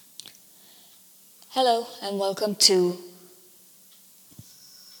Hello and welcome to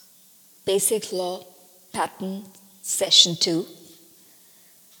Basic Law Patent Session 2.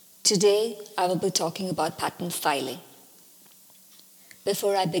 Today I will be talking about patent filing.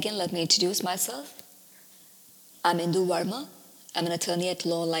 Before I begin, let me introduce myself. I'm Indu Verma. I'm an attorney at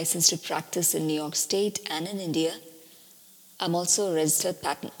law licensed to practice in New York State and in India. I'm also a registered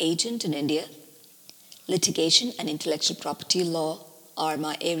patent agent in India. Litigation and intellectual property law are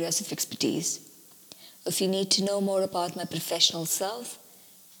my areas of expertise. If you need to know more about my professional self,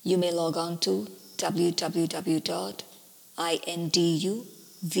 you may log on to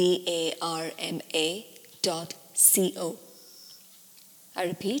www.induvarma.co. I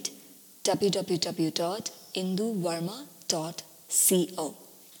repeat, www.induvarma.co.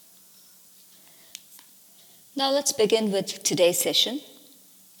 Now let's begin with today's session.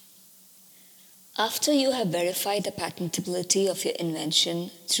 After you have verified the patentability of your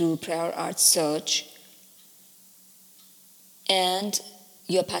invention through prior art search, and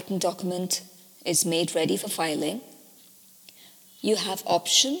your patent document is made ready for filing, you have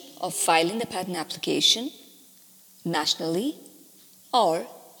option of filing the patent application nationally or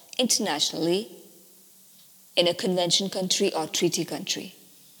internationally in a convention country or treaty country.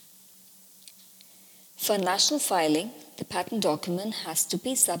 For national filing, the patent document has to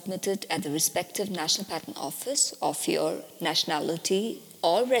be submitted at the respective National Patent Office of your nationality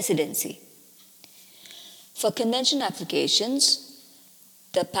or residency. For convention applications,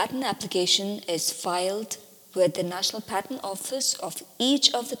 the patent application is filed with the National Patent Office of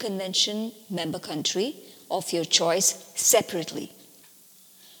each of the convention member country of your choice separately.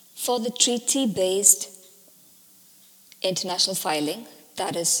 For the treaty-based international filing,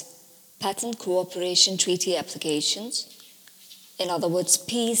 that is, Patent Cooperation Treaty applications, in other words,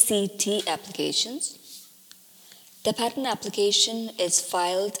 PCT applications, the patent application is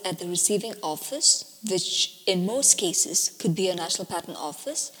filed at the receiving office, which in most cases could be a national patent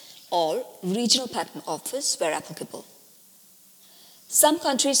office or regional patent office where applicable. Some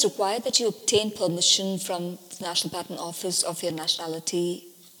countries require that you obtain permission from the National Patent Office of your nationality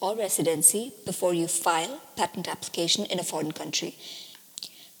or residency before you file patent application in a foreign country.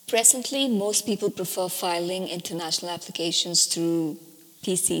 Presently, most people prefer filing international applications through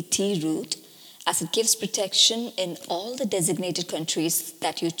PCT route, as it gives protection in all the designated countries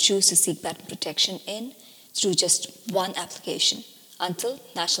that you choose to seek patent protection in through just one application until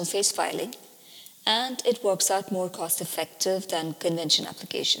national phase filing, and it works out more cost-effective than convention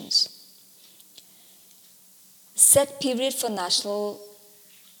applications. Set period for national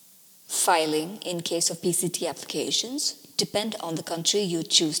filing in case of PCT applications depend on the country you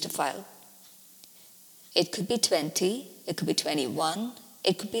choose to file. It could be 20, it could be 21,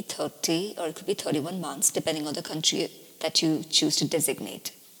 it could be 30, or it could be 31 months, depending on the country that you choose to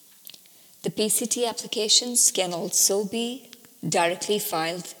designate. The PCT applications can also be directly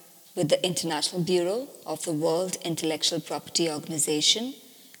filed with the International Bureau of the World Intellectual Property Organization,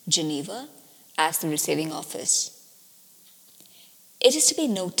 Geneva, as the receiving office. It is to be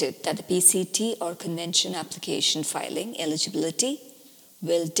noted that the PCT or convention application filing eligibility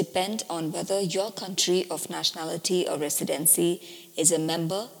will depend on whether your country of nationality or residency is a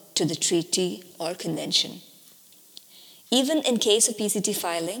member to the treaty or convention. Even in case of PCT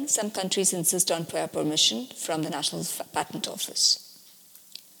filing, some countries insist on prior permission from the National Patent Office.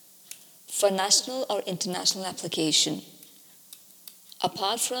 For national or international application,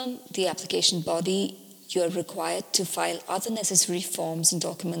 apart from the application body, you are required to file other necessary forms and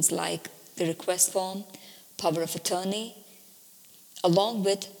documents like the request form, power of attorney, along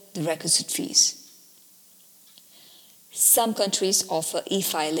with the requisite fees. Some countries offer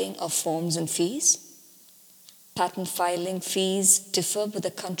e-filing of forms and fees. Patent filing fees differ with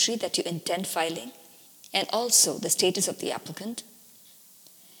the country that you intend filing and also the status of the applicant.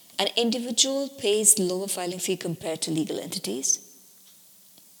 An individual pays lower filing fee compared to legal entities.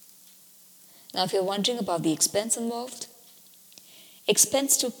 Now, if you're wondering about the expense involved,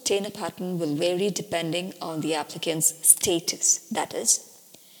 expense to obtain a patent will vary depending on the applicant's status. That is,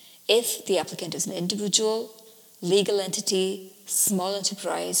 if the applicant is an individual, legal entity, small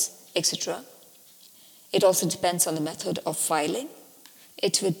enterprise, etc. It also depends on the method of filing.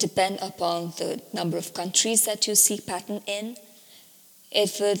 It would depend upon the number of countries that you seek patent in.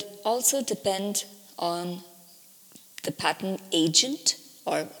 It would also depend on the patent agent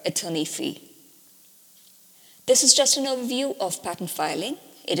or attorney fee. This is just an overview of patent filing.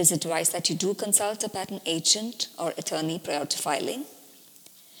 It is advised that you do consult a patent agent or attorney prior to filing.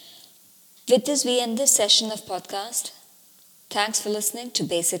 With this, we end this session of podcast. Thanks for listening to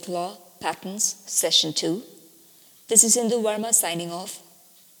Basic Law Patents Session 2. This is Indu Verma signing off.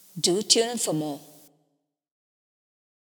 Do tune in for more.